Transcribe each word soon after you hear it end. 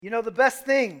You know, the best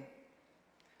thing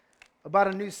about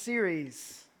a new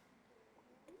series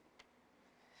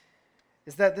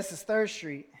is that this is Third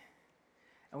Street,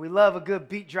 and we love a good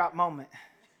beat drop moment.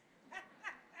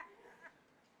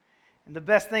 And the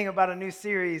best thing about a new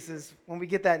series is when we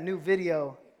get that new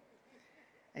video,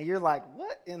 and you're like,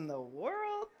 what in the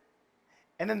world?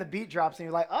 And then the beat drops, and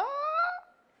you're like, ah!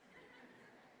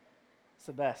 It's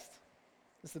the best.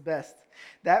 It's the best.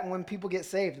 That and when people get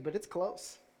saved, but it's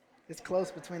close. It's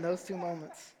close between those two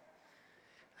moments.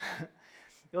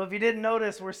 Well, if you didn't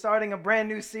notice, we're starting a brand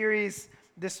new series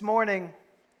this morning.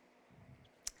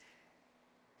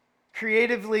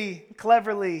 Creatively,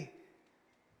 cleverly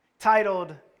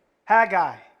titled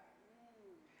Haggai.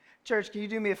 Church, can you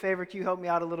do me a favor? Can you help me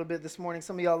out a little bit this morning?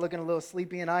 Some of y'all looking a little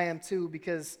sleepy, and I am too,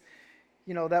 because,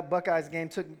 you know, that Buckeyes game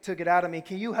took it out of me.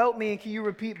 Can you help me, and can you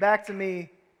repeat back to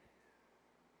me,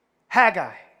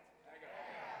 Haggai?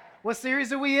 What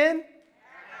series are we in? Haggai.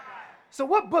 So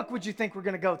what book would you think we're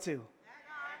going to go to? Haggai.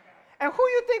 And who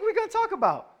you think we're going to talk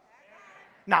about?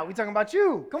 Nah, we're talking about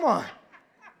you. Come on.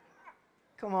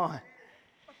 Come on.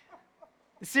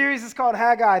 The series is called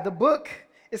Haggai. The book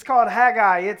is called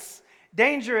Haggai. It's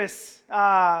dangerous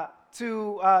to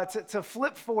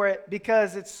flip for it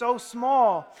because it's so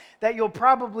small that you'll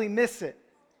probably miss it.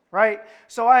 Right?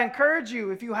 So I encourage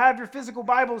you, if you have your physical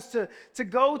Bibles, to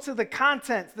go to the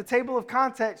contents, the table of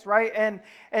contents, right?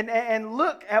 And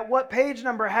look at what page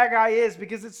number Haggai is,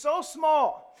 because it's so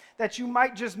small that you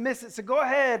might just miss it. So go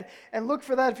ahead and look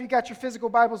for that if you got your physical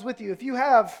Bibles with you. If you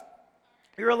have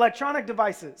your electronic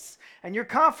devices and you're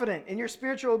confident in your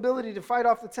spiritual ability to fight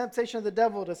off the temptation of the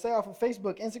devil, to stay off of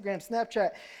Facebook, Instagram,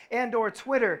 Snapchat, and or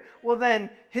Twitter, well then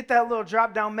hit that little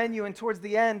drop down menu, and towards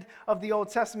the end of the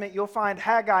Old Testament you'll find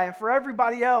Haggai. And for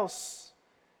everybody else,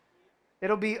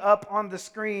 it'll be up on the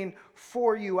screen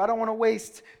for you. I don't want to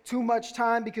waste too much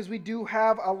time because we do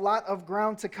have a lot of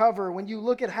ground to cover. When you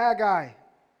look at Haggai,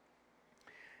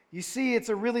 you see it's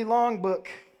a really long book.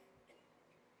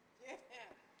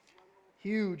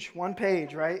 Huge, one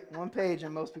page, right? One page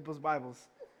in most people's Bibles.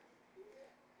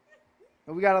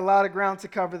 And we got a lot of ground to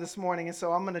cover this morning, and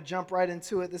so I'm going to jump right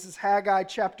into it. This is Haggai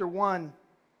chapter 1.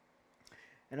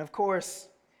 And of course,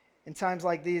 in times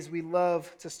like these, we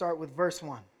love to start with verse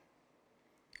 1.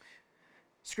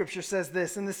 Scripture says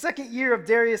this: In the second year of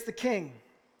Darius the king,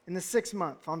 in the 6th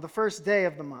month, on the first day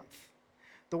of the month,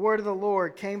 the word of the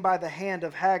Lord came by the hand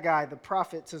of Haggai the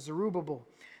prophet to Zerubbabel,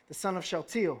 the son of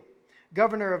Shealtiel,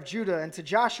 governor of Judah, and to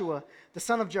Joshua, the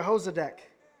son of Jehozadak,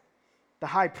 the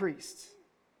high priest.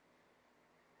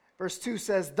 Verse 2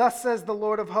 says, Thus says the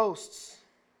Lord of hosts,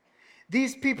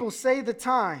 these people say the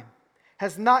time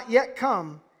has not yet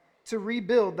come to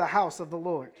rebuild the house of the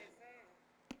Lord.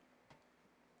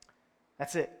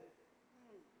 That's it.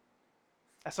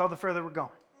 That's all the further we're going.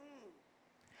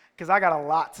 Because I got a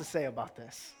lot to say about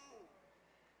this.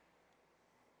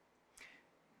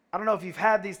 I don't know if you've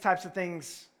had these types of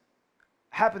things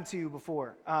happened to you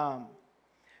before.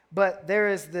 But there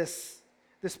is this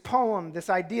poem, this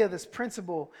idea, this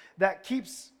principle that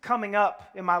keeps coming up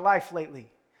in my life lately.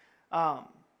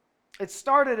 It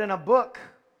started in a book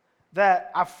that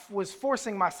I was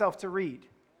forcing myself to read.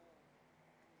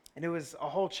 And it was a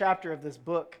whole chapter of this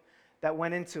book that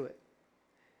went into it.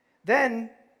 Then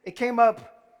it came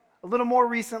up a little more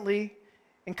recently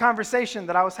in conversation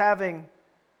that I was having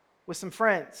with some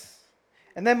friends.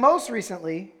 And then most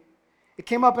recently, it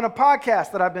came up in a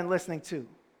podcast that I've been listening to.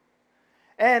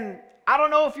 And I don't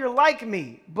know if you're like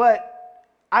me, but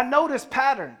I notice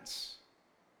patterns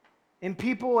in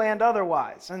people and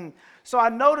otherwise. And so I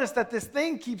noticed that this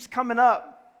thing keeps coming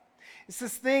up. It's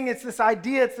this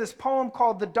idea, it's this poem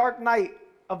called The Dark Night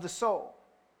of the Soul.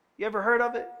 You ever heard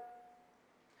of it?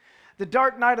 The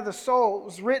Dark Night of the Soul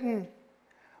was written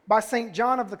by St.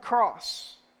 John of the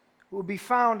Cross, who will be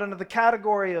found under the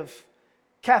category of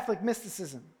Catholic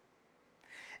mysticism.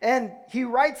 And he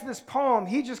writes this poem.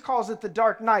 He just calls it The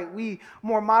Dark Night. We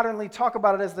more modernly talk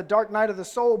about it as the Dark Night of the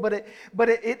Soul, but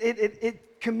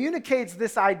it communicates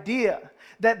this idea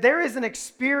that there is an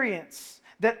experience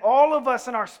that all of us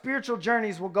in our spiritual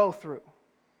journeys will go through.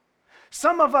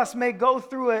 Some of us may go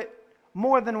through it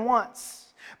more than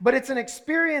once, but it's an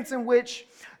experience in which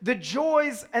the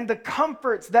joys and the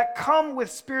comforts that come with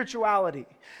spirituality,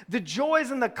 the joys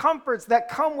and the comforts that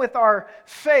come with our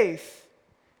faith,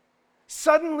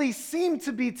 suddenly seem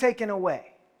to be taken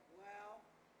away. Wow.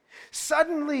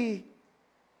 Suddenly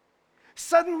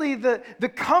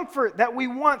the comfort that we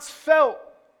once felt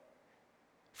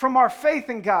from our faith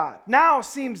in God now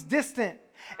seems distant,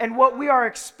 and what we are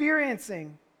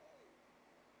experiencing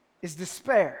is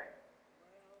despair.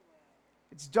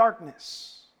 It's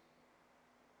darkness.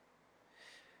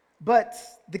 But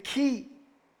the key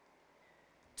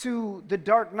to the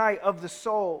dark night of the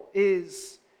soul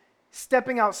is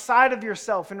stepping outside of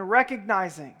yourself and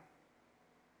recognizing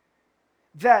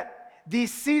that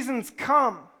these seasons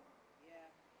come.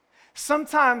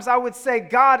 Sometimes I would say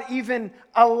God even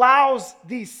allows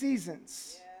these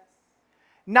seasons,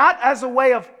 not as a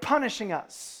way of punishing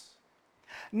us,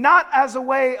 not as a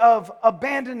way of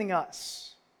abandoning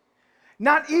us,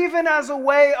 not even as a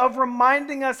way of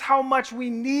reminding us how much we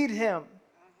need Him,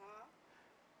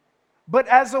 but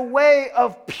as a way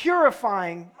of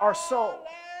purifying our soul.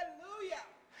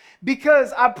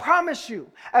 Because I promise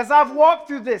you, as I've walked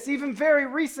through this, even very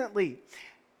recently,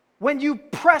 when you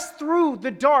press through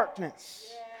the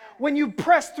darkness, when you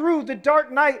press through the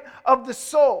dark night of the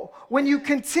soul, when you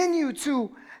continue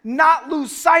to not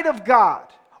lose sight of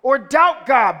God or doubt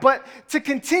God, but to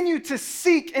continue to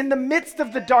seek in the midst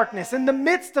of the darkness, in the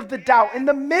midst of the doubt, in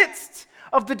the midst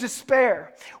of the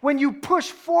despair, when you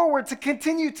push forward to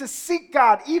continue to seek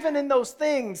God, even in those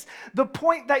things, the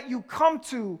point that you come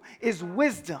to is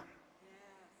wisdom.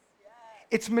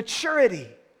 It's maturity.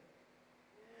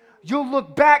 You'll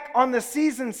look back on the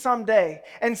season someday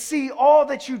and see all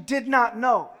that you did not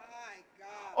know,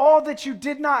 all that you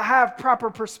did not have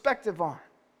proper perspective on.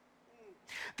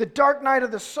 The dark night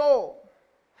of the soul,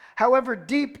 however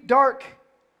deep, dark,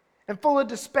 and full of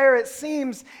despair it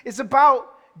seems, is about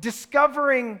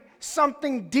discovering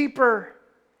something deeper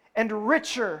and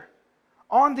richer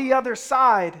on the other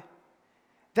side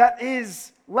that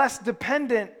is less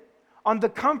dependent on the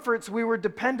comforts we were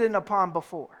dependent upon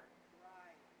before.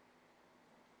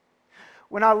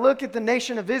 When I look at the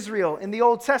nation of Israel in the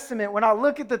Old Testament, when I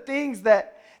look at the things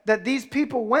that these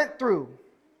people went through,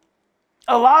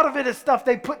 a lot of it is stuff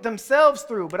they put themselves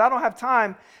through, but I don't have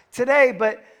time today.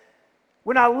 But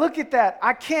when I look at that,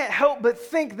 I can't help but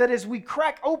think that as we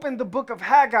crack open the book of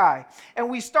Haggai and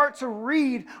we start to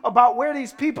read about where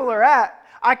these people are at,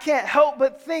 I can't help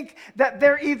but think that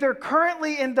they're either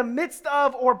currently in the midst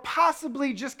of or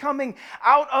possibly just coming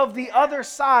out of the other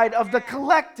side of the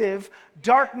collective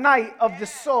dark night of the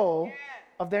soul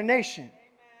of their nation.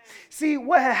 See,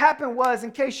 what had happened was,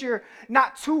 in case you're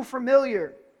not too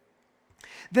familiar,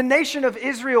 the nation of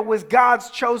Israel was God's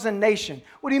chosen nation.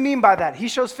 What do you mean by that? He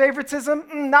shows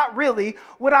favoritism? Not really.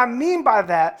 What I mean by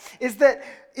that is that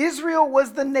Israel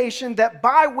was the nation that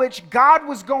by which God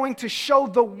was going to show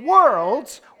the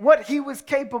world what He was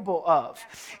capable of.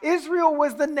 Israel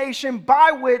was the nation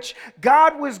by which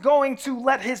God was going to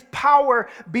let His power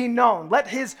be known, let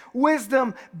His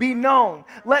wisdom be known,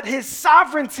 let His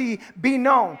sovereignty be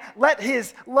known, let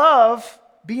His love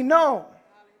be known.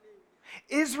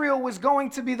 Israel was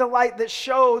going to be the light that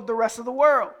showed the rest of the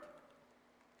world.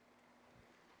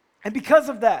 And because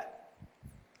of that,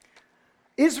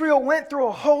 Israel went through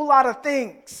a whole lot of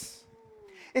things,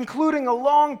 including a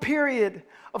long period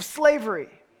of slavery,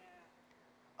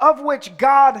 of which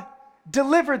God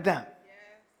delivered them.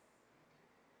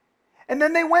 And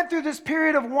then they went through this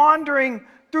period of wandering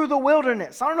through the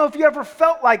wilderness. I don't know if you ever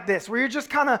felt like this, where you're just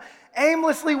kind of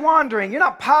aimlessly wandering. You're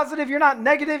not positive, you're not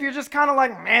negative, you're just kind of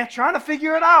like, trying to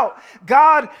figure it out.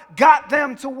 God got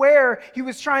them to where He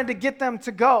was trying to get them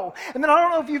to go. And then I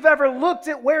don't know if you've ever looked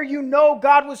at where you know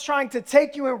God was trying to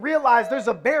take you and realize there's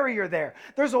a barrier there.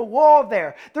 There's a wall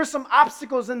there. There's some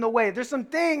obstacles in the way. There's some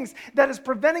things that is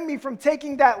preventing me from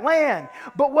taking that land.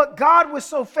 But what God was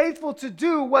so faithful to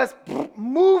do was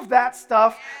move that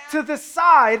stuff to the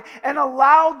side and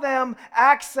allow them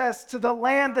access to the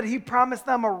land that He promised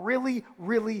them a really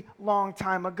long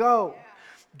time ago.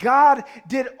 God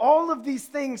did all of these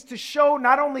things to show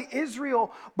not only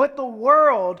Israel, but the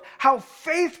world how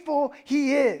faithful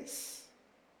He is.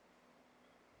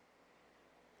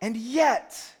 And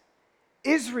yet,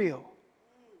 Israel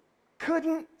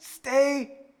couldn't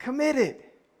stay committed.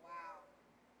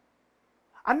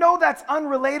 I know that's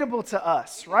unrelatable to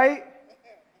us, right?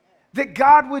 That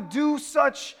God would do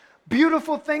such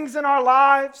beautiful things in our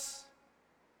lives,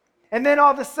 and then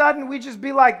all of a sudden we just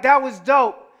be like, that was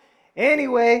dope.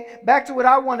 Anyway, back to what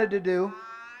I wanted to do.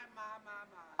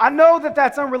 I know that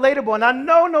that's unrelatable, and I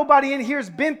know nobody in here has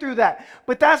been through that,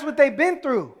 but that's what they've been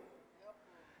through.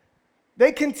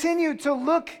 They continue to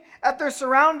look at their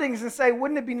surroundings and say,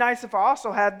 wouldn't it be nice if I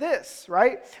also had this,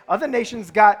 right? Other nations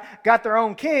got their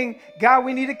own king. God,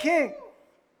 we need a king.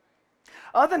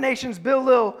 Other nations build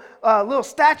little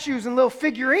statues and little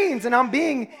figurines, and I'm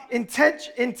being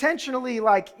intentionally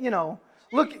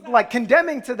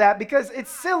condemning to that because it's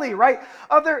silly, right?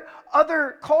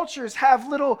 Other cultures have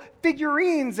little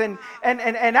figurines and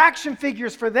action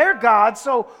figures for their gods,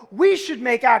 so we should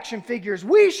make action figures.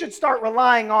 We should start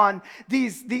relying on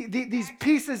these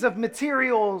pieces of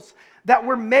materials that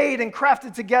were made and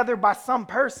crafted together by some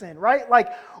person, right? Like,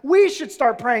 we should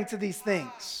start praying to these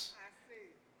things.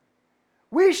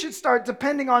 We should start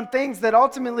depending on things that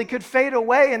ultimately could fade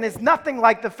away, and is nothing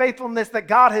like the faithfulness that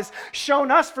God has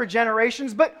shown us for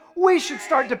generations, but we should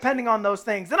start depending on those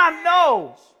things. And I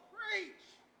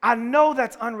know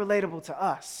that's unrelatable to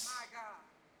us,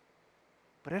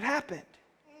 but it happened.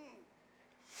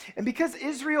 And because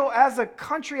Israel as a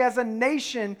country, as a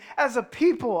nation, as a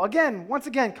people, once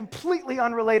again, completely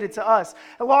unrelated to us,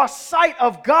 lost sight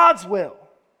of God's will,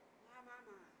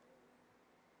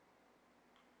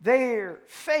 their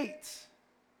fate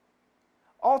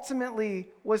ultimately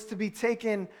was to be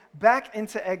taken back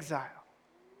into exile,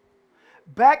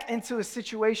 back into a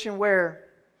situation where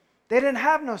they didn't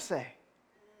have no say.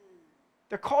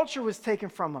 Their culture was taken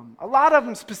from them. A lot of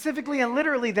them, specifically and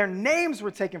literally, their names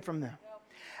were taken from them.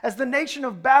 As the nation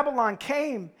of Babylon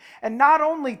came and not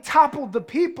only toppled the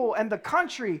people and the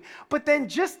country, but then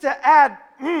just to add,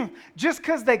 just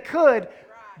because they could,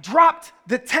 dropped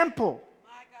the temple.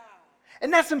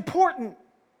 And that's important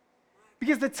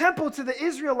because the temple to the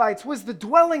Israelites was the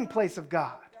dwelling place of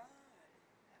God.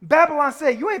 Babylon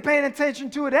said, you ain't paying attention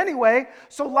to it anyway,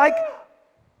 so like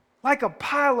a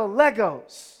pile of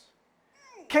Legos,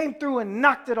 came through and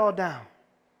knocked it all down.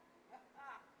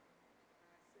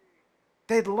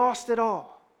 They'd lost it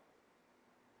all.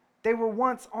 They were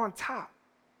once on top.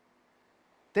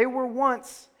 They were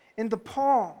once in the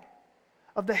palm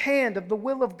of the hand of the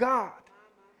will of God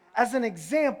as an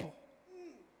example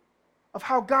of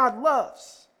how God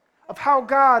loves, of how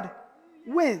God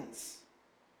wins.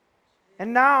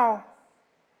 And now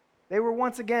they were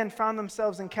once again found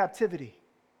themselves in captivity,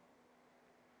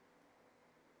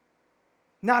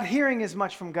 not hearing as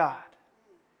much from God,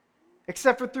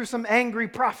 except for through some angry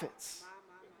prophets.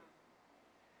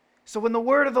 So when the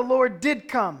word of the Lord did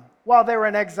come while they were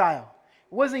in exile,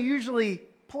 it wasn't usually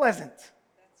pleasant.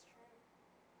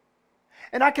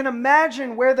 And I can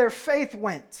imagine where their faith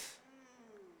went.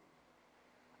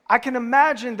 I can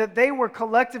imagine that they were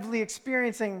collectively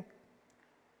experiencing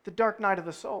the dark night of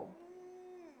the soul,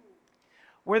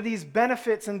 where these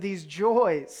benefits and these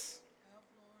joys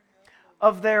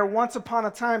of their once upon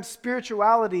a time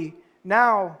spirituality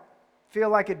now feel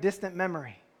like a distant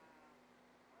memory.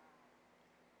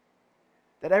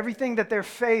 That everything that their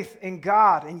faith in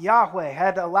God and Yahweh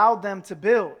had allowed them to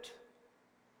build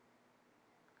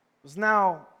was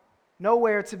now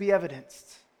nowhere to be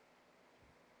evidenced.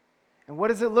 And what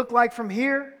does it look like from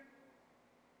here?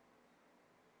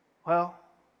 Well,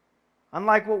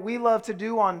 unlike what we love to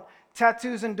do on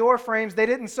tattoos and door frames, they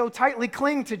didn't so tightly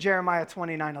cling to Jeremiah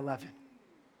 29:11.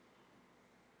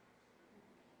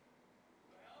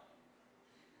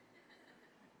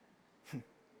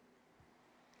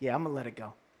 Yeah, I'm going to let it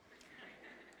go.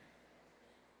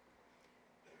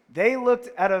 They looked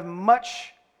at a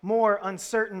much more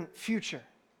uncertain future.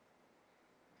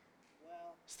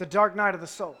 It's the dark night of the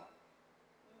soul.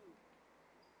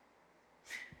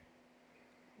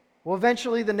 Well,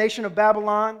 eventually the nation of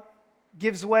Babylon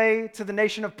gives way to the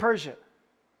nation of Persia.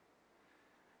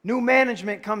 New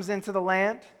management comes into the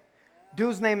land.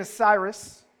 Dude's name is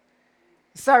Cyrus.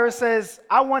 Cyrus says,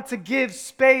 I want to give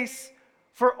space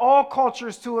for all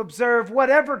cultures to observe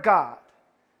whatever God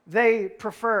they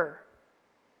prefer.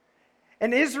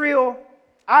 And Israel,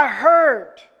 I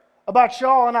heard about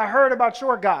y'all and I heard about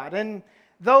your God. And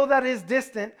though that is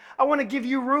distant, I want to give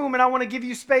you room and I want to give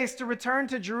you space to return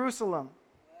to Jerusalem,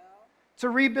 to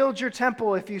rebuild your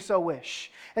temple if you so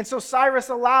wish. And so Cyrus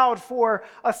allowed for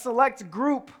a select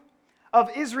group of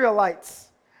Israelites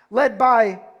led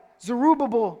by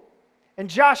Zerubbabel and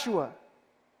Joshua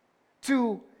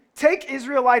to take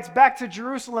Israelites back to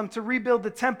Jerusalem to rebuild the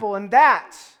temple. And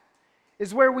that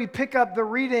is where we pick up the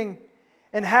reading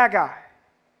in Haggai.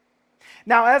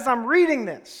 Now, as I'm reading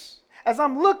this, as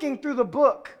I'm looking through the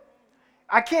book,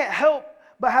 I can't help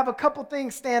but have a couple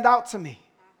things stand out to me.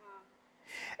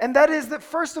 And that is that,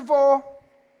 first of all,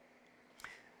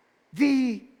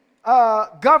 the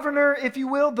governor, if you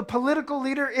will, the political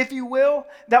leader, if you will,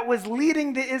 that was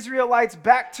leading the Israelites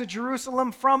back to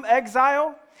Jerusalem from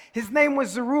exile, his name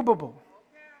was Zerubbabel.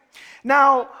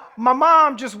 Now, my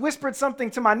mom just whispered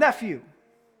something to my nephew,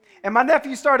 and my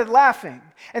nephew started laughing.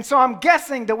 And so I'm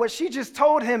guessing that what she just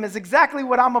told him is exactly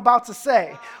what I'm about to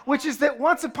say, which is that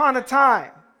once upon a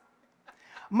time,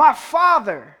 my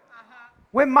father,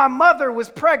 when my mother was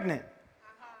pregnant,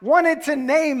 wanted to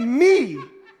name me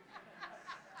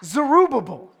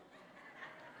Zerubbabel.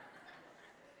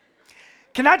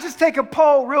 Can I just take a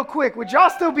poll real quick? Would y'all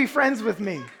still be friends with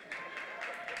me?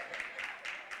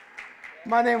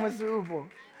 My name was Zerubbabel.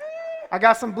 I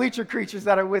got some bleacher creatures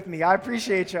that are with me. I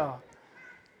appreciate y'all.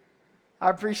 I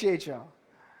appreciate y'all.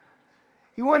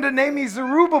 He wanted to name me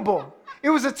Zerubbabel. It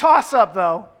was a toss-up,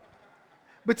 though,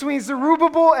 between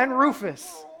Zerubbabel and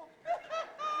Rufus.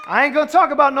 I ain't going to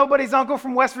talk about nobody's uncle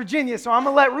from West Virginia, so I'm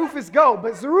going to let Rufus go.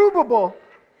 But Zerubbabel's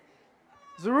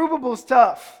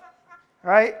tough,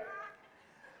 right?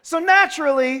 So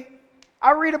naturally,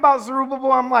 I read about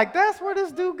Zerubbabel. I'm like, that's where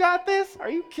this dude got this? Are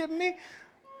you kidding me?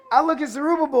 I look at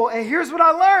Zerubbabel, and here's what I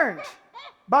learned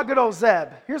about good old Zeb.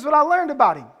 Here's what I learned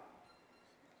about him.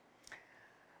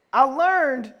 I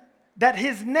learned that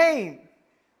his name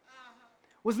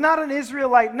was not an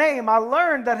Israelite name. I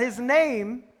learned that his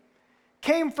name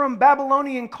came from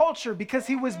Babylonian culture because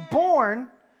he was born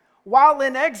while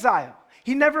in exile.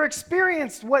 He never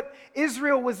experienced what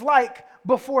Israel was like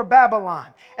before Babylon.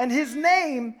 And his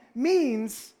name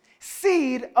means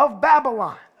seed of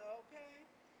Babylon.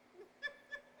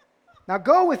 Now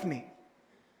go with me.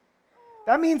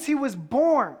 That means he was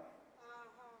born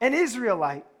an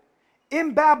Israelite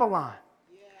in Babylon.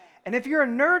 And if you're a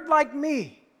nerd like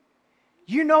me,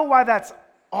 you know why that's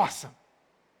awesome.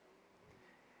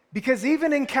 Because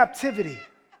even in captivity,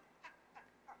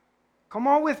 come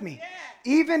on with me,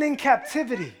 even in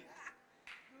captivity,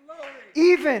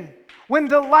 even when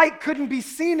the light couldn't be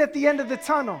seen at the end of the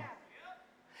tunnel,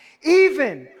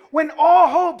 even when all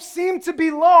hope seemed to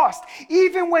be lost,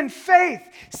 even when faith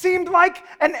seemed like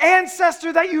an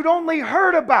ancestor that you'd only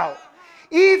heard about,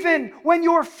 even when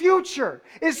your future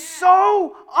is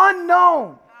so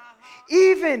unknown,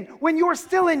 even when you're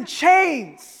still in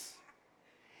chains,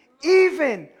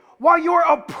 even while your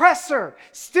oppressor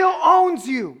still owns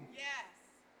you,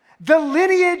 the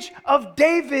lineage of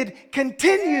David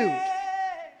continued.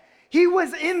 He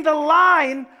was in the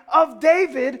line of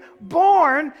David,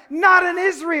 born not in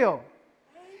Israel.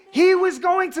 He was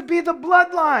going to be the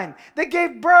bloodline that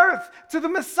gave birth to the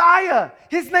Messiah.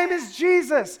 His name is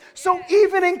Jesus. So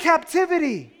even in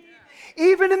captivity,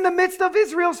 even in the midst of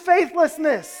Israel's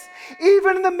faithlessness,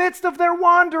 even in the midst of their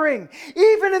wandering,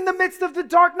 even in the midst of the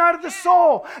dark night of the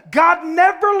soul, God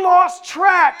never lost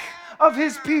track of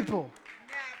his people.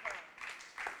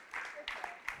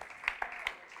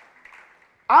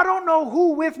 I don't know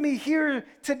who with me here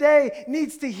today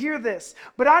needs to hear this,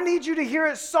 but I need you to hear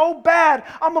it so bad,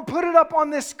 I'm going to put it up on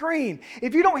this screen.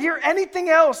 If you don't hear anything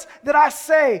else that I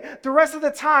say the rest of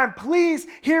the time, please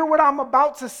hear what I'm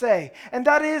about to say. And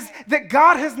that is that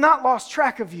God has not lost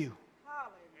track of you.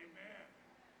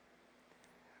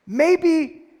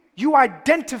 Maybe you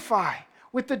identify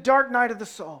with the dark night of the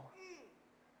soul.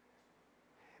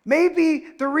 Maybe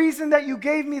the reason that you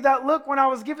gave me that look when I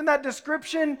was given that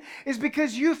description is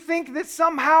because you think that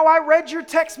somehow I read your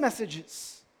text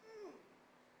messages.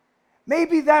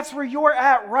 Maybe that's where you're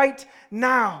at right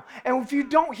now. And if you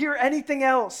don't hear anything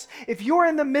else, if you're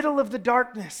in the middle of the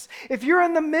darkness, if you're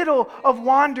in the middle of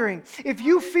wandering, if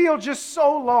you feel just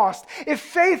so lost, if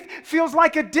faith feels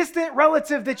like a distant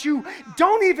relative that you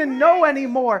don't even know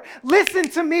anymore, listen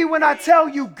to me when I tell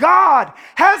you, God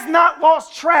has not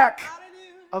lost track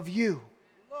of you.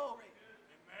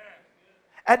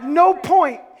 At no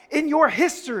point in your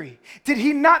history did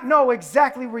he not know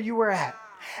exactly where you were at.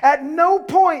 At no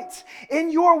point in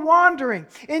your wandering,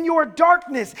 in your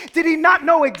darkness, did he not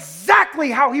know exactly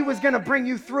how he was going to bring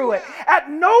you through it. At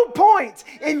no point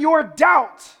in your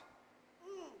doubt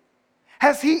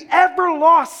has he ever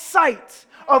lost sight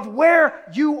of where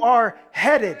you are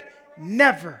headed.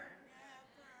 Never.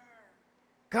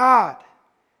 God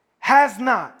has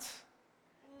not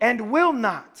and will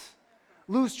not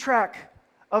lose track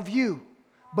of you.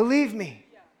 Believe me,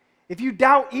 if you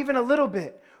doubt even a little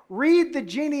bit, read the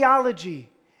genealogy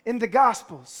in the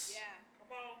Gospels.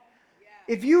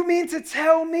 If you mean to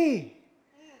tell me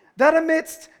that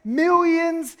amidst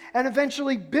millions and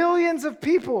eventually billions of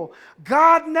people,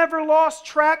 God never lost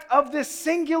track of this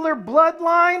singular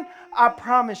bloodline, I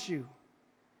promise you,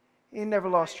 he never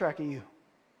lost track of you.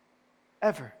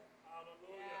 Ever.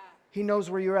 He knows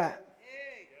where you're at.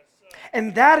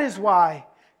 And that is why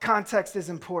context is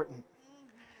important.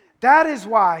 That is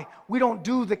why we don't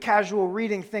do the casual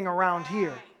reading thing around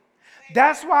here.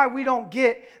 That's why we don't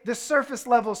get the surface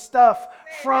level stuff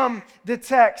from the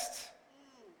text.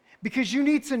 Because you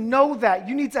need to know that.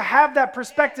 You need to have that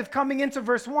perspective coming into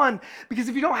verse 1. Because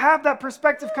if you don't have that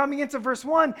perspective coming into verse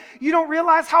 1, you don't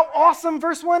realize how awesome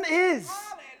verse 1 is.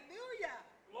 Hallelujah.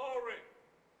 Glory.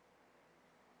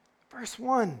 Verse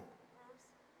 1.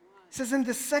 It says, in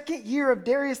the second year of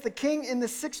Darius the king, in the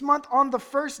 6th month, on the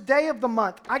first day of the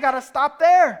month. I got to stop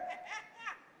there.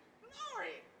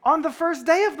 Glory. On the first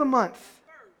day of the month.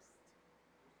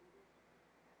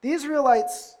 The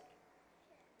Israelites,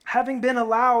 having been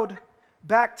allowed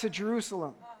back to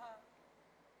Jerusalem,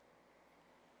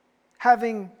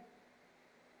 having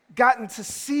gotten to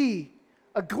see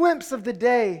a glimpse of the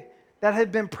day that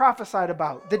had been prophesied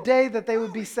about, the day that they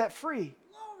would be set free,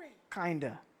 Glory.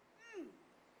 kinda.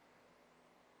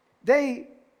 They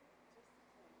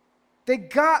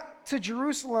got to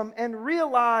Jerusalem and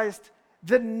realized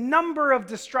the number of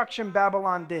destruction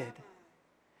Babylon did,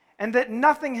 and that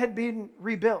nothing had been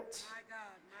rebuilt. My God,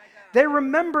 my God. They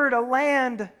remembered a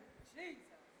land Jesus.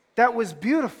 that was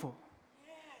beautiful.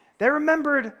 They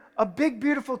remembered a big,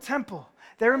 beautiful temple.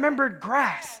 They remembered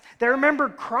grass. They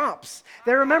remembered crops.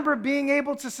 They remembered being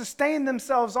able to sustain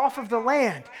themselves off of the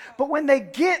land. But when they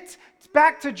get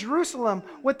back to Jerusalem,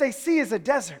 what they see is a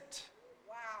desert.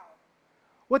 Wow.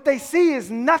 What they see is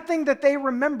nothing that they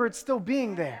remembered still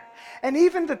being there. And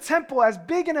even the temple, as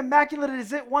big and immaculate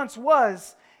as it once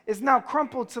was, is now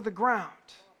crumpled to the ground.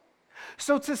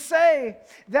 So to say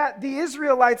that the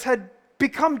Israelites had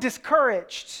become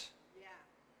discouraged Yeah.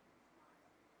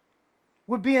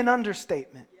 would be an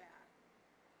understatement. Yeah.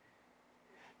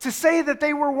 To say that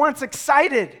they were once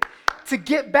excited to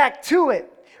get back to it.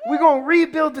 We're going to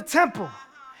rebuild the temple.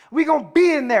 We're going to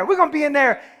be in there. We're going to be in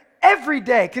there every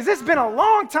day because it's been a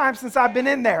long time since I've been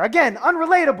in there. Again,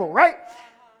 unrelatable, right?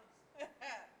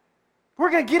 We're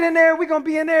going to get in there. We're going to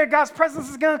be in there. God's presence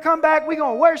is going to come back. We're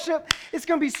going to worship. It's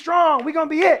going to be strong. We're going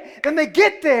to be it. Then they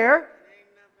get there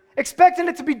expecting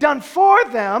it to be done for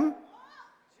them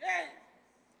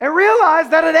and realize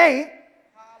that it ain't,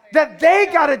 that they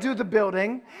got to do the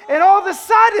building. And all of a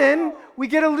sudden, we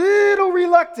get a little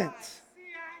reluctant.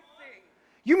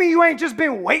 You mean you ain't just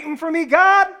been waiting for me,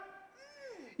 God?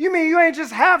 You mean you ain't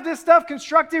just have this stuff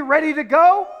constructed, ready to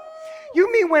go?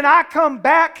 You mean when I come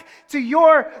back to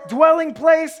your dwelling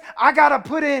place, I got to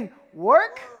put in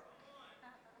work?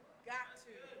 Got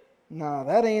to. No,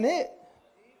 that ain't it.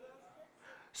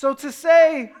 So to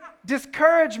say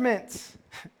discouragement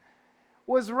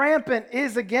was rampant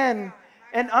is, again,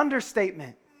 an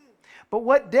understatement. But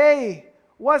what day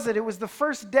was it? It was the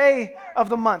first day of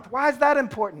the month. Why is that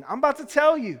important? I'm about to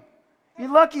tell you.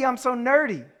 You're lucky I'm so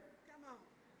nerdy. Come on.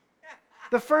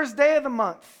 The first day of the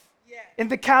month, Yeah. in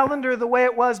the calendar the way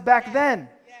it was back then,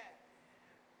 Yeah.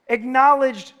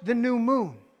 acknowledged the new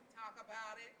moon. Talk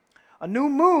about it. A new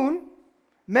moon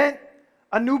meant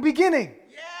a new beginning.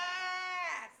 Yes.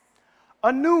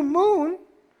 A new moon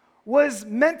was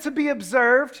meant to be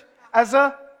observed as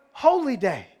a holy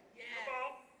day. Yes.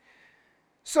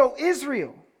 So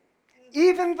Israel,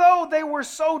 even though they were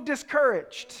so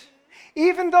discouraged,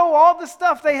 even though all the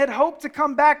stuff they had hoped to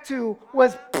come back to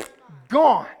was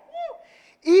gone,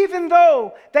 even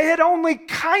though they had only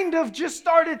kind of just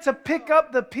started to pick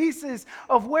up the pieces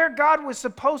of where God was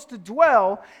supposed to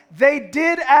dwell, they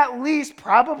did at least,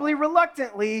 probably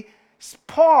reluctantly,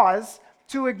 pause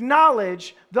to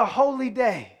acknowledge the holy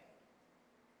day.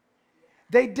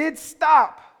 They did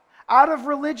stop out of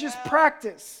religious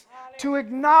practice to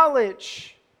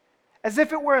acknowledge, as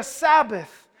if it were a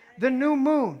Sabbath, the new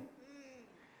moon,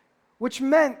 which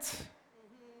meant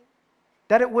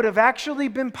that it would have actually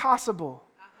been possible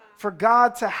for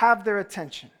God to have their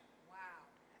attention. Wow.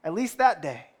 At least that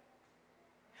day.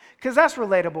 Because that's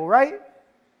relatable, right?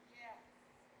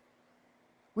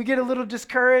 We get a little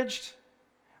discouraged.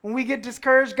 When we get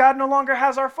discouraged, God no longer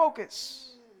has our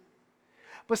focus.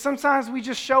 But sometimes we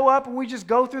just show up and we just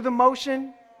go through the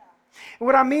motion. And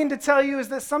what I mean to tell you is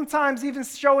that sometimes even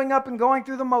showing up and going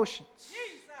through the motions,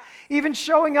 even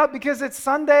showing up because it's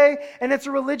Sunday and it's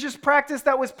a religious practice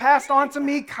that was passed on to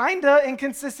me kinda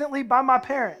inconsistently by my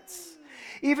parents.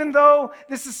 Even though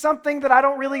this is something that I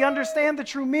don't really understand the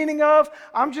true meaning of,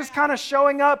 I'm just kind of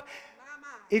showing up.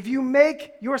 If you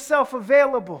make yourself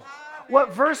available,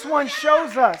 what verse 1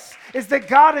 shows us is that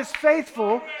God is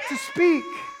faithful to speak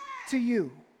to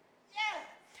you.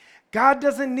 God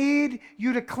doesn't need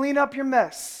you to clean up your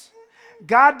mess.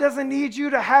 God doesn't need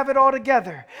you to have it all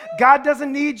together. God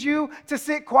doesn't need you to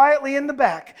sit quietly in the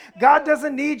back. God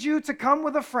doesn't need you to come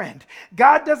with a friend.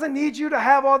 God doesn't need you to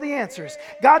have all the answers.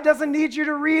 God doesn't need you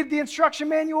to read the instruction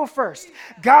manual first.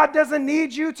 God doesn't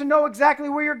need you to know exactly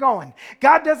where you're going.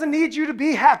 God doesn't need you to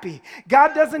be happy.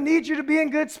 God doesn't need you to be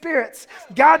in good spirits.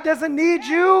 God doesn't need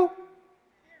you,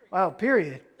 well,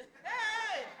 period.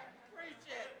 Hey, preach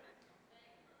it.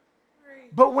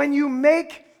 Preach. But when you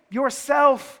make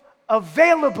yourself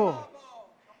available,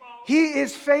 He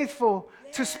is faithful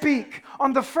to speak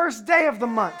on the first day of the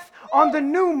month, on the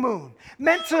new moon,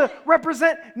 meant to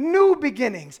represent new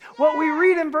beginnings. What we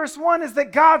read in verse 1 is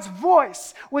that God's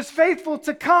voice was faithful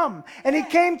to come, and He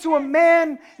came to a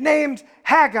man named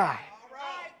Haggai, All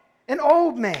right. an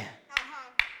old man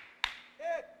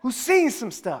Good. who's seen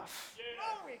some stuff.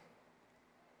 Glory.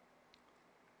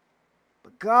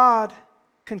 But God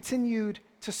continued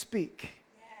to speak.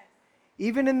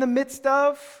 Even in the midst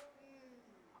of,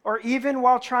 or even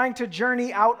while trying to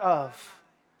journey out of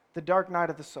the dark night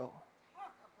of the soul.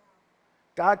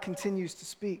 God continues to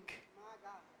speak. My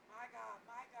God, my God,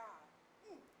 my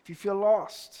God. If you feel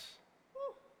lost,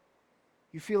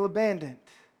 you feel abandoned,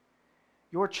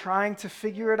 you're trying to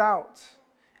figure it out,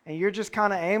 and you're just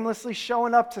kind of aimlessly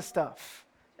showing up to stuff.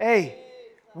 Hey,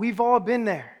 we've all been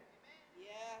there.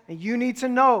 And you need to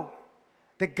know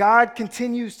that God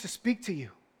continues to speak to you.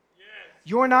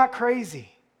 You're not crazy.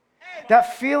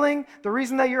 That feeling, the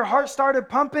reason that your heart started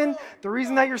pumping, the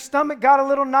reason that your stomach got a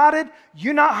little knotted,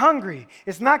 you're not hungry.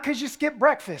 It's not because you skipped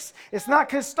breakfast. It's not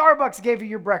because Starbucks gave you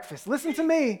your breakfast. Listen to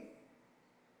me.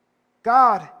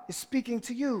 God is speaking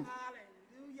to you.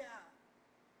 Hallelujah.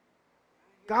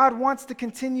 God wants to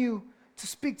continue to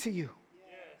speak to you.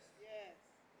 Yes.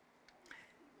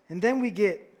 And then we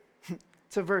get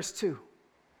to verse 2.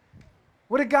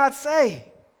 What did God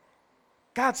say?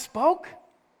 God spoke?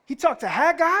 He talked to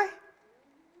Haggai?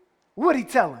 What did he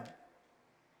tell him?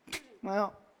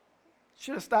 Well,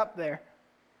 should have stopped there.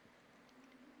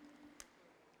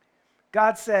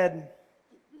 God said,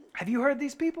 have you heard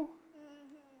these people?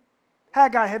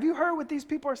 Haggai, have you heard what these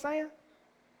people are saying?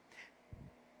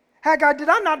 Haggai, did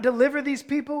I not deliver these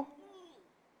people?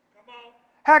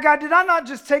 Haggai, did I not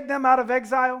just take them out of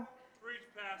exile?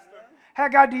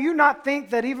 Haggai, do you not think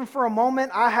that even for a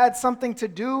moment I had something to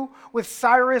do with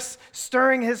Cyrus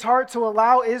stirring his heart to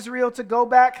allow Israel to go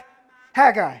back?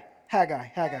 Haggai.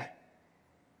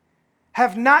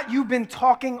 Have not you been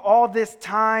talking all this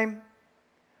time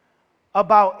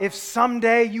about if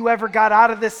someday you ever got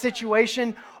out of this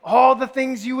situation, all the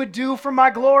things you would do for my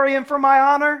glory and for my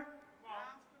honor?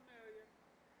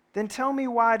 Then tell me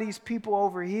why these people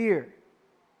over here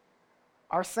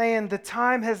are saying the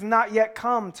time has not yet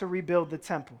come to rebuild the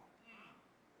temple.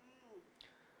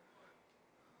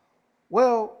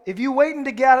 Well, if you're waiting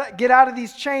to get out of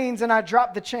these chains and I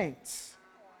drop the chains,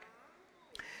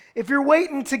 if you're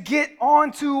waiting to get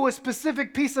onto a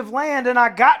specific piece of land and I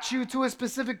got you to a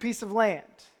specific piece of land,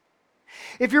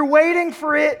 if you're waiting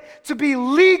for it to be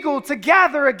legal to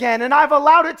gather again and I've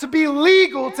allowed it to be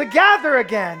legal to gather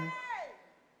again,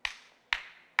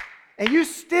 and you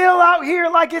still out here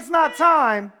like it's not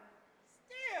time,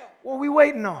 what are we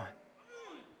waiting on?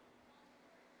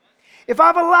 If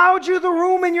I've allowed you the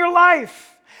room in your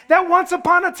life that once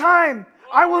upon a time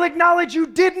I will acknowledge you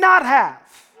did not have,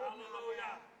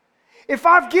 if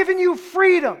I've given you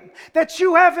freedom that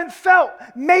you haven't felt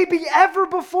maybe ever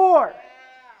before,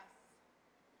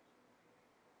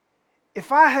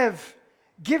 if I have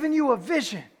given you a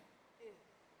vision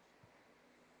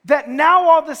that now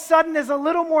all of a sudden is a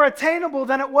little more attainable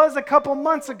than it was a couple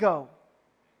months ago,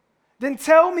 then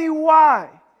tell me why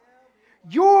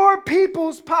your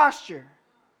people's posture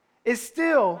is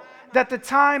still that the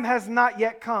time has not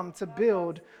yet come to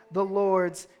build the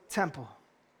Lord's temple.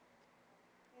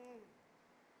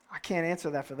 I can't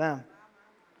answer that for them.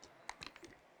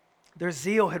 Their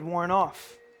zeal had worn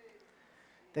off.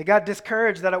 They got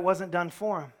discouraged that it wasn't done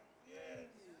for them.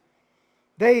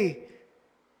 They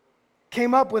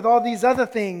came up with all these other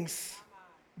things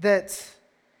that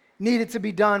needed to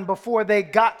be done before they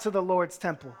got to the Lord's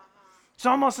temple. It's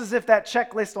almost as if that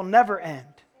checklist will never end.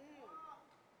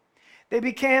 They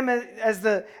became, as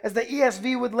the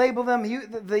ESV would label them,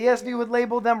 the ESV would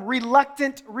label them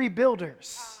reluctant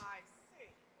rebuilders.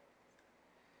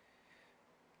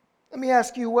 Let me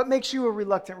ask you, what makes you a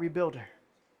reluctant rebuilder?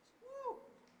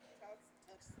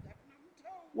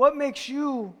 What makes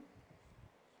you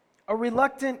a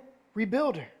reluctant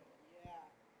rebuilder?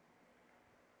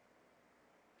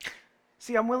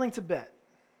 See, I'm willing to bet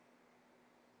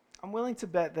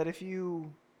that if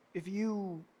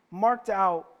you marked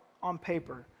out on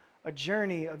paper a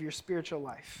journey of your spiritual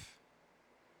life,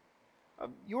 of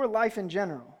your life in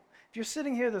general, if you're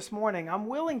sitting here this morning, I'm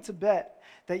willing to bet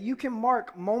that you can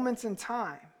mark moments in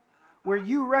time where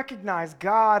you recognize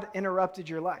God interrupted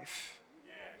your life.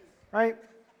 Right?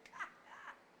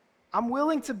 I'm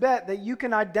willing to bet that you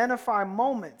can identify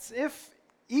moments, if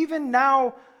even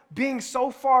now being so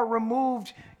far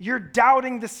removed, you're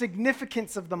doubting the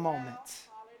significance of the moment.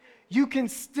 You can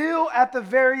still, at the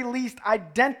very least,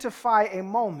 identify a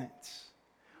moment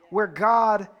where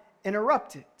God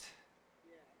interrupted.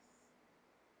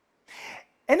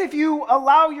 And if you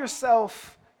allow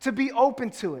yourself to be open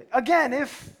to it, again,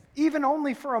 if even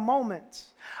only for a moment.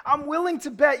 I'm willing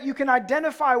to bet you can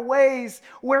identify ways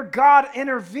where God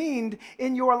intervened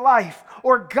in your life,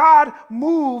 or God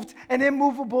moved an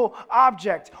immovable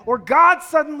object, or God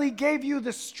suddenly gave you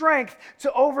the strength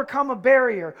to overcome a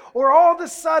barrier, or all of a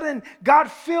sudden God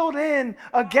filled in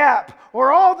a gap,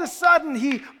 or all of a sudden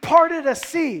He parted a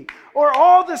sea, or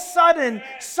all of a sudden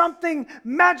something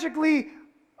magically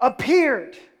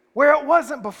appeared where it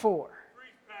wasn't before.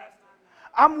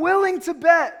 I'm willing to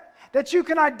bet that you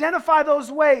can identify those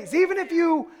ways, even if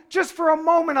you just for a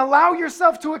moment allow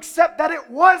yourself to accept that it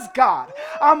was God.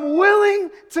 I'm willing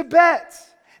to bet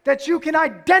that you can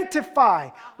identify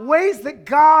ways that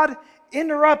God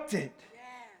interrupted.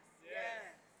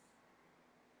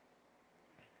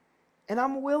 And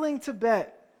I'm willing to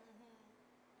bet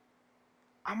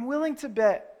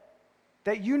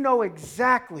that you know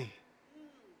exactly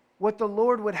what the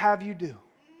Lord would have you do.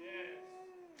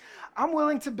 I'm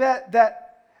willing to bet that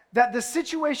the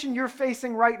situation you're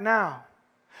facing right now,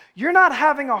 you're not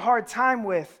having a hard time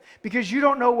with because you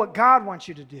don't know what God wants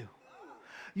you to do.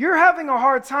 You're having a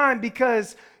hard time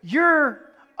because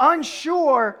you're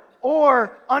unsure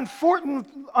or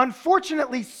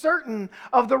unfortunately certain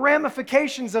of the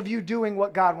ramifications of you doing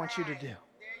what God wants you to do. There you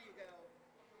go.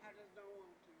 I just don't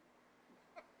want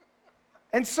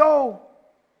to. And so,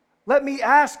 let me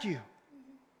ask you,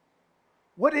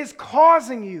 what is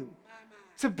causing you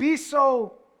to be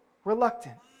so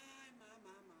reluctant?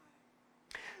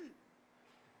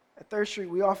 At Third Street,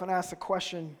 we often ask the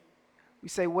question, we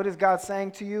say, what is God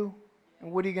saying to you,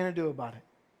 and what are you going to do about it?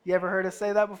 You ever heard us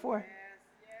say that before?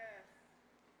 Yes.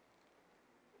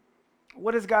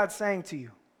 What is God saying to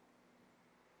you?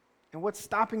 And what's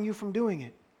stopping you from doing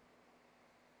it?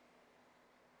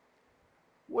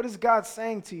 What is God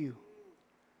saying to you?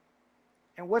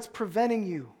 And what's preventing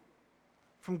you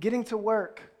from getting to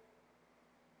work?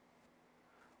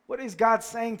 What is God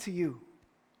saying to you?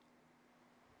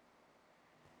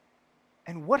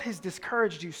 And what has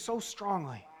discouraged you so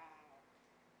strongly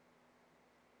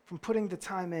from putting the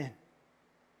time in?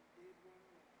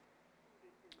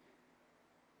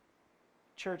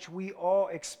 Church, we all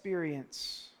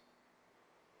experience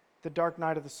the dark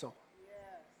night of the soul.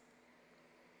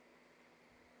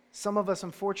 Some of us,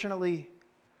 unfortunately,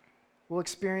 will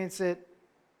experience it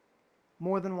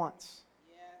more than once.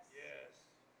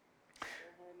 Yes.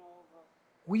 Over and over.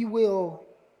 We will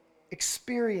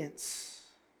experience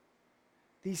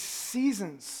these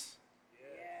seasons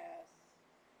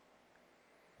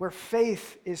where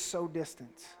faith is so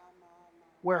distant,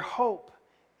 where hope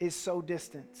is so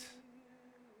distant,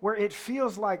 where it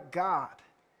feels like God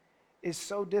is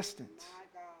so distant. My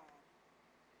God.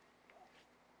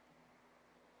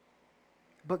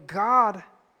 But God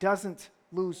doesn't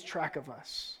lose track of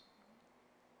us.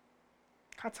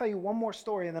 I'll tell you one more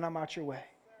story and then I'm out your way.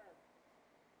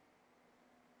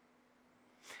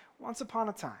 Once upon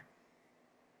a time,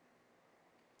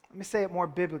 let me say it more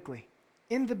biblically.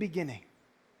 In the beginning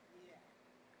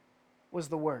was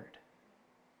the Word.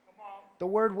 The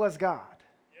Word was God.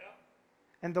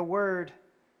 And the Word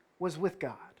was with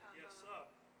God.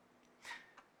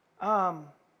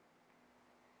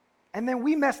 And then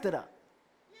we messed it up.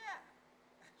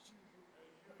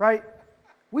 Right?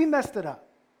 We messed it up.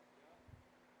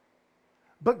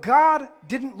 But God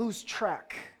didn't lose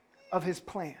track of His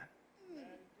plan.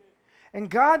 And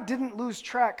God didn't lose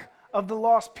track of the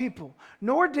lost people,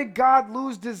 nor did God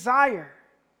lose desire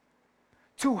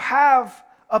to have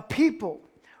a people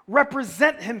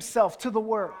represent Himself to the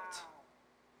world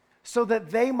so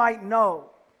that they might know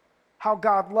how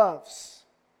God loves,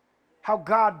 how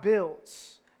God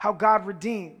builds, how God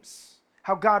redeems,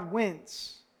 how God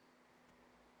wins.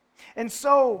 And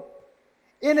so,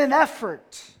 in an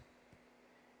effort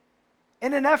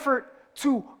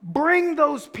to bring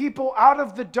those people out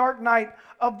of the dark night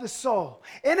of the soul,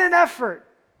 in an effort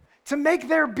to make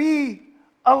there be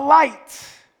a light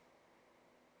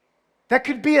that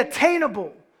could be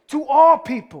attainable to all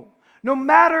people, no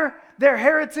matter their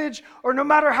heritage or no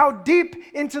matter how deep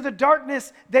into the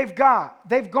darkness they've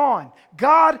gone.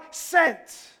 God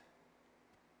sent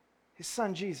His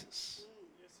Son Jesus.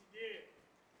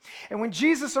 And when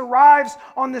Jesus arrives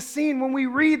on the scene, when we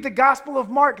read the Gospel of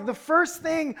Mark, the first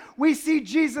thing we see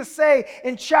Jesus say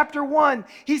in chapter 1,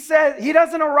 He said, He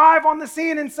doesn't arrive on the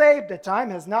scene and say, the time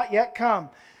has not yet come.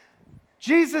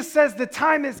 Jesus says, the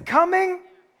time is coming,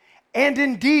 and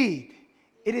indeed,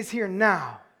 it is here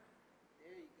now.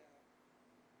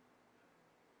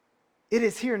 It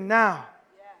is here now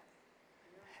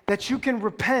that you can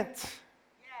repent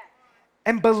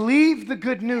and believe the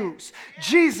good news.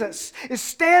 Jesus is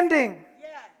standing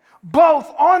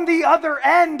both on the other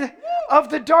end of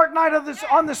the dark night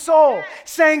on the soul,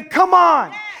 saying, come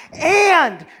on.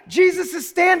 And Jesus is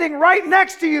standing right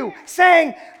next to you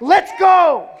saying, let's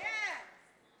go.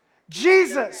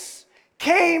 Jesus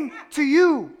came to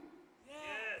you.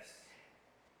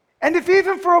 And if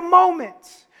even for a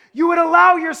moment you would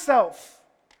allow yourself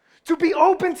to be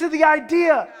open to the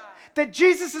idea that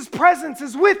Jesus' presence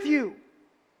is with you,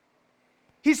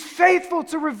 He's faithful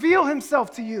to reveal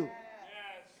Himself to you.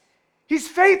 He's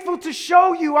faithful to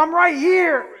show you, I'm right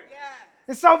here.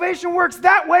 And salvation works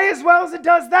that way as well as it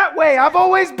does that way. I've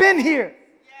always been here.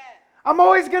 I'm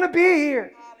always going to be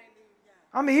here.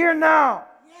 I'm here now.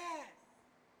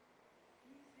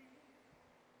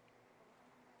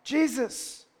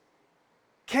 Jesus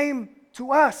came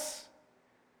to us.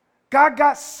 God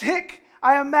got sick,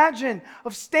 I imagine,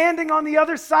 of standing on the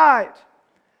other side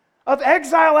of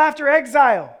exile after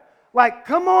exile. Like,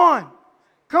 come on,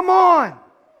 come on,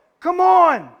 come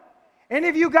on. Any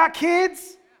of you got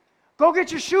kids? Go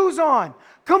get your shoes on.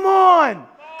 Come on,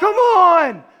 come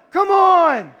on, come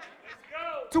on.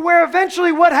 To where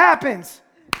eventually what happens?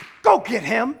 Go get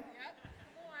him.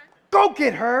 Go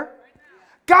get her.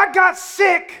 God got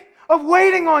sick of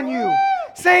waiting on you,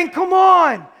 saying, come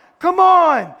on, come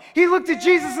on. He looked at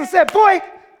Jesus and said, boy,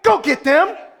 go get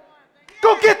them.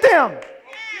 Go get them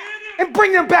and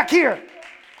bring them back here.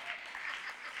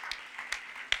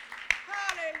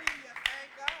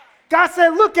 God said,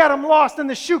 look at them lost in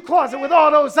the shoe closet with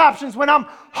all those options when I'm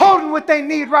holding what they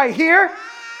need right here.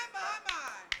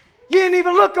 You didn't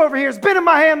even look over here. It's been in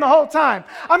my hand the whole time.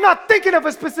 I'm not thinking of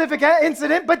a specific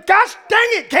incident, but gosh dang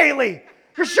it, Kaylee.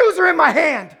 Your shoes are in my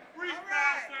hand.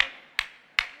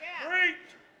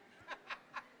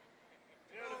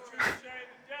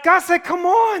 God said, come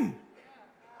on.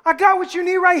 I got what you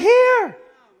need right here.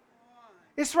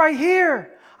 It's right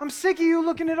here. I'm sick of you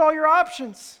looking at all your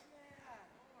options.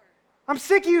 I'm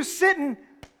sick of you sitting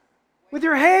with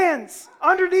your hands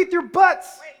underneath your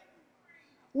butts,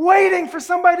 waiting for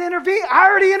somebody to intervene. I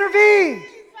already intervened.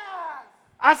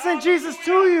 I sent Jesus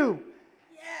to you.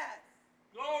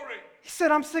 He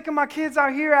said, I'm sick of my kids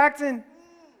out here acting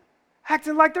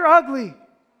like they're ugly,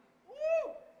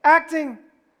 acting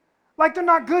like they're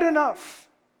not good enough,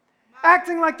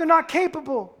 acting like they're not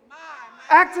capable,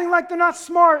 acting like they're not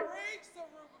smart,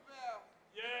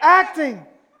 acting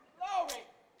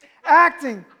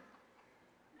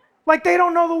like they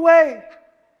don't know the way,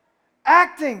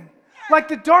 acting like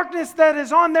the darkness that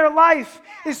is on their life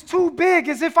is too big,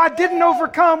 as if I didn't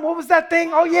overcome, what was that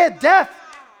thing? Oh yeah, death.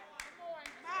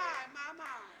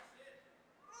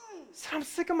 I'm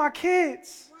sick of my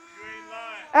kids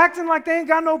acting like they ain't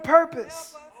got no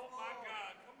purpose,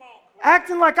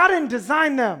 acting like I didn't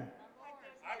design them,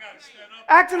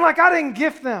 acting like I didn't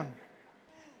gift them,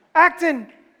 acting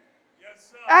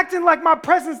like my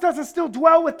presence doesn't still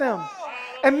dwell with them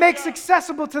and makes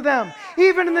accessible to them,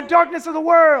 even in the darkness of the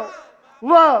world.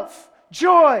 Love,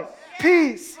 joy,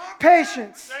 peace,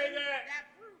 patience.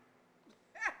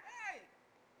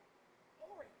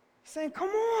 He's saying, come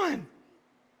on.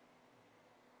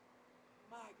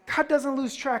 God doesn't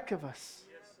lose track of us.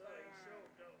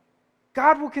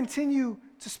 God will continue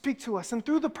to speak to us. And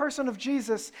through the person of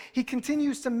Jesus, He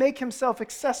continues to make Himself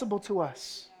accessible to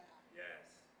us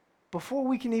before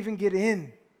we can even get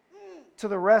in to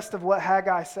the rest of what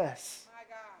Haggai says.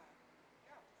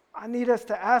 I need us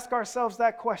to ask ourselves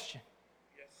that question.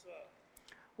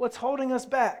 What's holding us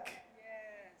back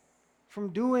from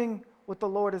doing what the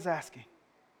Lord is asking?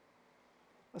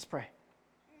 Let's pray.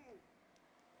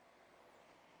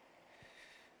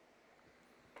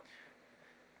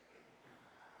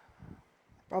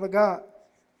 Father God,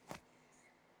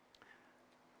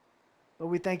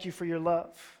 Lord, we thank you for your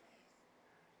love.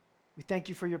 We thank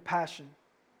you for your passion.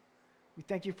 We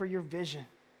thank you for your vision.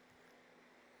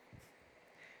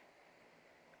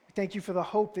 We thank you for the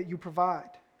hope that you provide.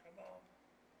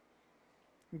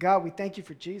 God, we thank you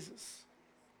for Jesus.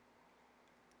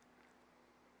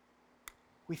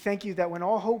 We thank you that when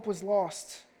all hope was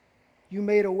lost, you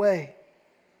made a way.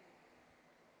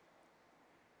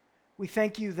 We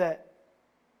thank you that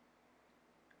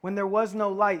when there was no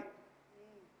light,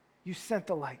 you sent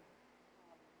the light.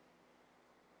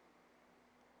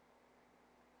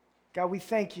 God, we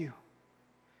thank you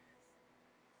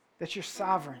that you're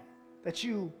sovereign, that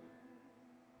you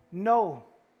know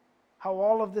how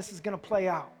all of this is going to play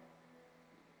out.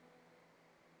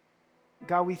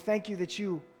 God, we thank you that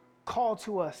you call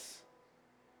to us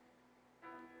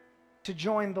to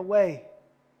join the way,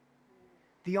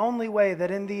 the only way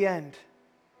that in the end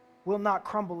will not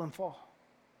crumble and fall.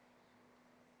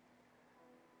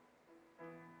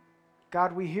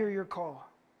 God, we hear your call.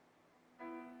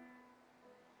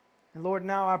 And Lord,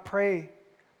 now I pray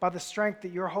by the strength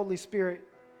that your Holy Spirit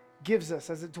gives us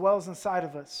as it dwells inside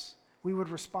of us, we would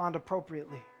respond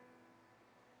appropriately.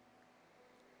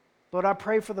 Lord, I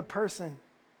pray for the person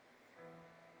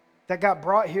that got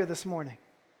brought here this morning.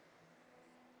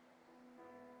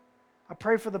 I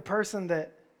pray for the person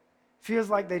that feels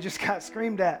like they just got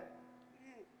screamed at.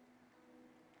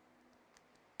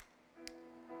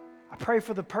 I pray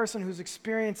for the person who's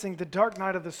experiencing the dark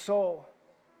night of the soul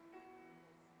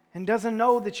and doesn't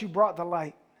know that you brought the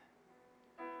light.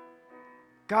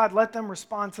 God, let them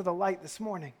respond to the light this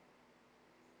morning.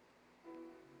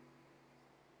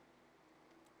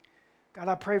 God,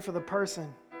 I pray for the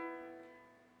person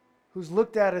who's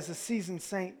looked at as a seasoned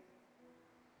saint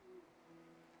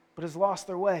but has lost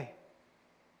their way.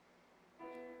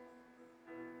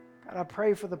 God, I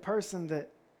pray for the person that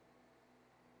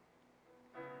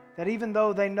even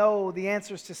though they know the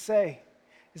answers to say,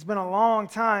 it's been a long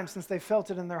time since they felt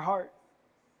it in their heart.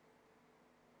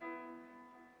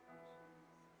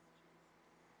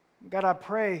 God, I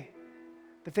pray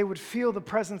that they would feel the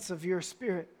presence of your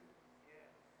Spirit,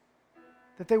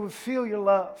 that they would feel your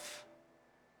love,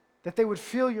 that they would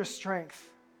feel your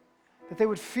strength, that they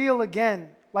would feel again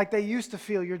like they used to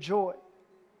feel your joy.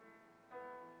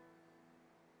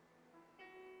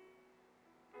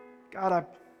 God, I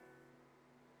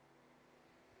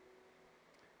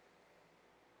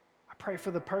pray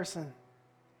for the person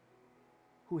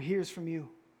who hears from you,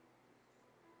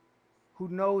 who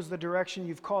knows the direction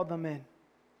you've called them in,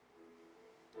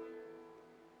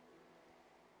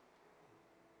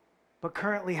 but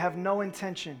currently have no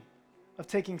intention of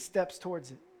taking steps towards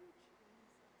it.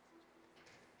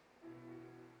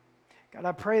 God,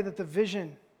 I pray that the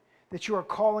vision that you are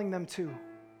calling them to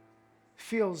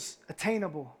feels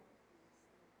attainable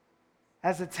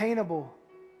as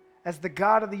the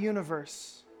God of the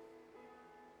universe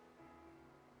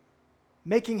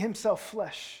making himself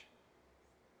flesh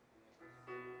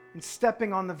and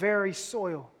stepping on the very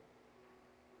soil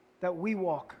that we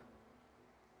walk.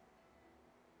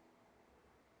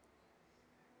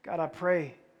 God, I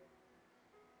pray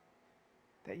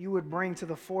that you would bring to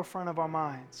the forefront of our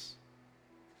minds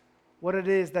what it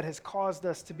is that has caused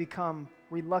us to become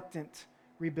reluctant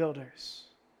rebuilders.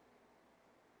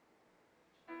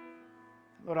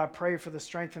 Lord, I pray for the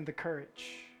strength and the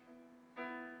courage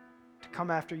to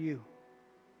come after you.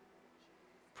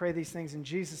 Pray these things in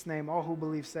Jesus' name. All who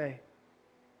believe say,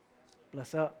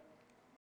 bless up.